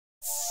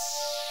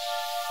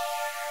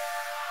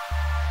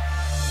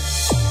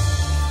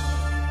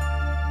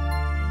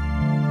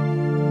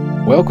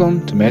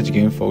Welcome to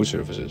MagicInfo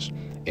Services.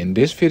 In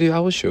this video I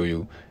will show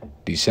you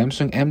the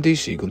Samsung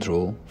MDC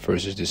control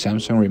versus the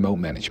Samsung remote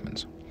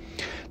management.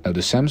 Now the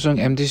Samsung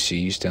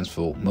MDC stands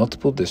for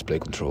multiple display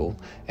control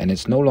and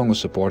it's no longer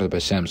supported by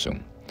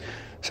Samsung.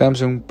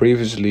 Samsung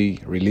previously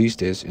released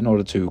this in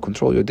order to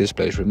control your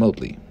displays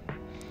remotely.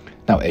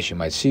 Now as you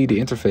might see,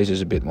 the interface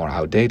is a bit more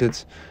outdated,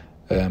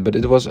 but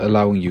it was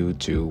allowing you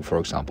to, for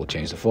example,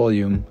 change the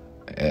volume,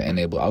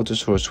 enable auto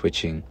source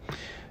switching,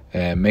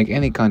 make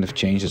any kind of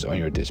changes on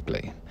your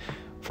display.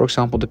 For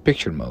example, the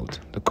picture mode,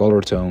 the color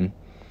tone,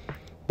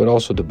 but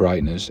also the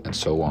brightness and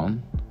so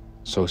on.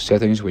 So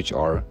settings which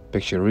are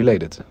picture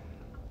related.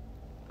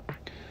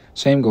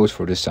 Same goes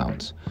for the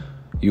sound.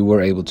 You were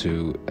able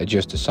to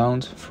adjust the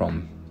sound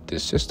from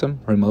this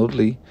system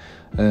remotely.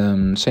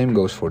 Same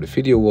goes for the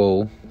video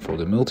wall, for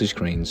the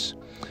multi-screens,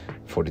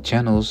 for the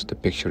channels, the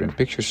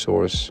picture-in-picture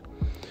source,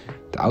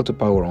 the auto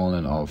power on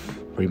and off,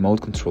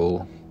 remote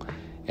control,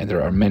 and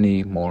there are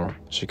many more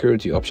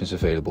security options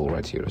available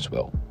right here as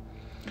well.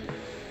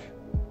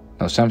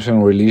 Now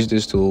Samsung released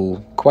this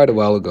tool quite a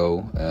while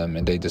ago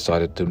and they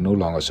decided to no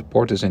longer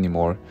support this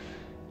anymore.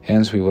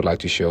 Hence we would like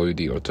to show you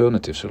the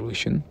alternative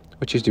solution,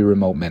 which is the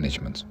remote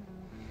management.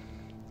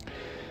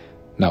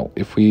 Now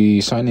if we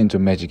sign into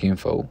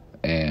MagicInfo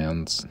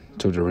and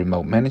to the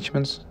remote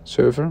management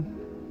server,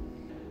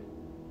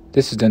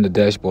 this is then the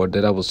dashboard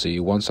that I will see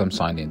once I'm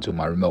signed into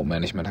my remote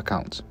management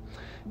account.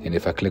 And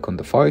if I click on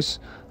device,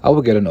 I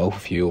will get an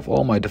overview of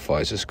all my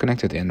devices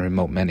connected in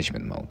remote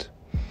management mode.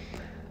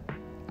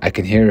 I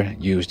can here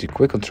use the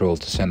quick control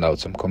to send out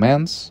some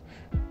commands.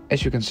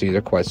 As you can see,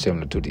 they're quite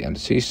similar to the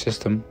MDC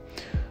system.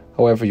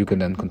 However, you can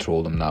then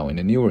control them now in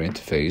the newer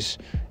interface,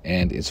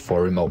 and it's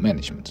for remote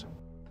management.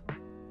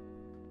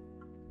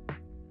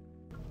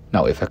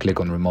 Now if I click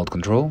on remote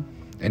control,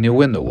 a new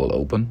window will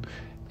open,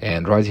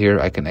 and right here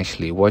I can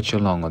actually watch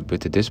along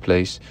with the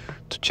displays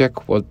to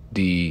check what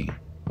the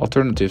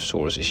alternative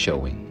source is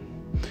showing.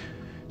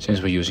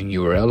 Since we're using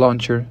URL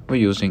launcher, we're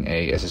using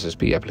a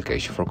SSSP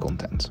application for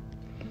content.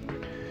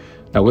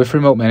 Now with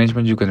remote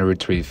management you can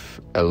retrieve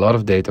a lot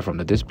of data from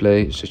the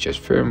display, such as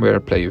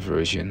firmware, player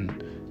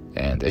version,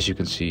 and as you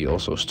can see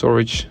also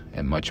storage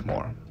and much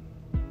more.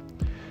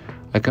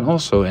 I can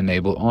also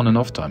enable on and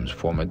off times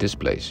for my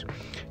displays,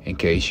 in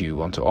case you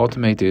want to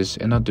automate this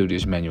and not do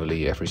this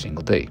manually every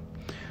single day.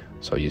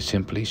 So you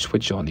simply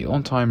switch on the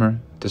on timer,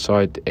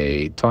 decide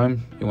a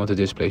time you want the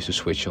displays to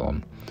switch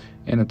on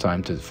and a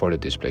time for the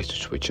displays to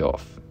switch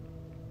off.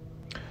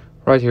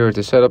 Right here at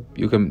the setup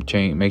you can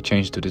make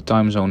changes to the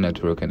time zone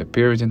network and the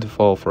period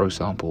interval, for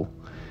example.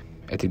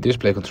 At the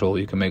display control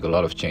you can make a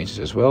lot of changes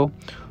as well,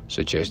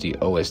 such as the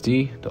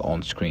OSD, the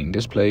on-screen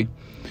display,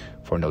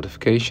 for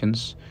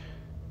notifications,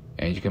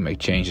 and you can make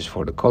changes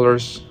for the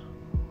colors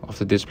of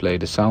the display,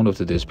 the sound of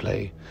the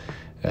display.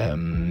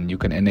 You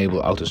can enable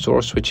auto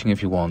source switching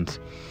if you want,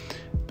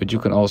 but you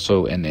can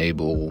also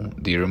enable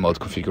the remote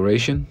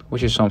configuration,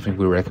 which is something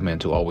we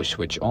recommend to always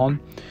switch on,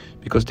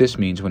 because this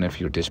means whenever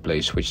your display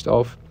is switched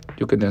off,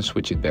 you can then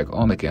switch it back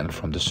on again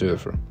from the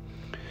server.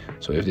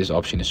 So if this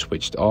option is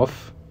switched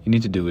off, you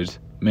need to do it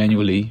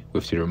manually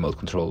with the remote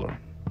controller.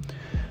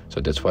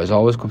 So that's why it's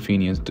always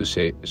convenient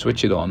to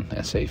switch it on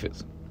and save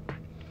it.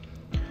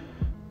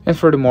 And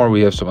furthermore,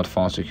 we have some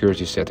advanced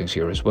security settings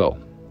here as well,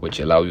 which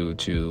allow you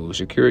to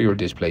secure your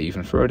display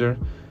even further.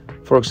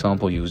 For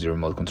example, use the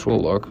remote control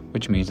lock,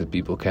 which means that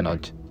people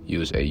cannot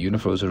use a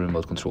universal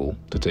remote control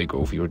to take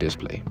over your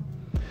display.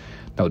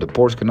 Now the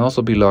ports can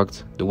also be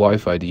locked, the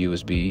Wi-Fi, the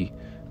USB,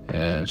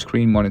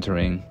 screen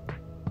monitoring,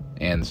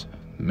 and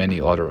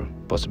many other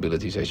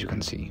possibilities, as you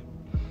can see.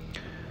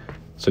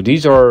 So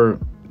these are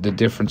the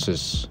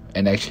differences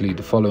and actually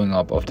the following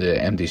up of the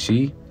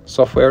MDC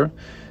software.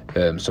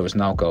 So it's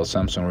now called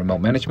Samsung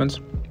Remote Management.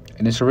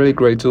 And it's a really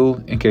great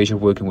tool in case you're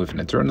working with an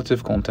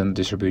alternative content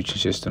distribution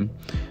system,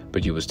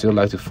 but you would still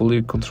like to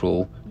fully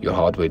control your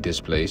hardware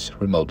displays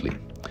remotely.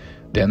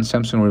 Then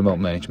Samsung Remote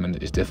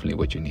Management is definitely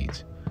what you need.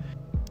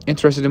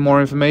 Interested in more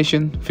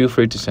information? Feel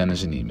free to send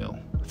us an email.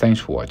 Thanks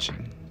for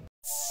watching.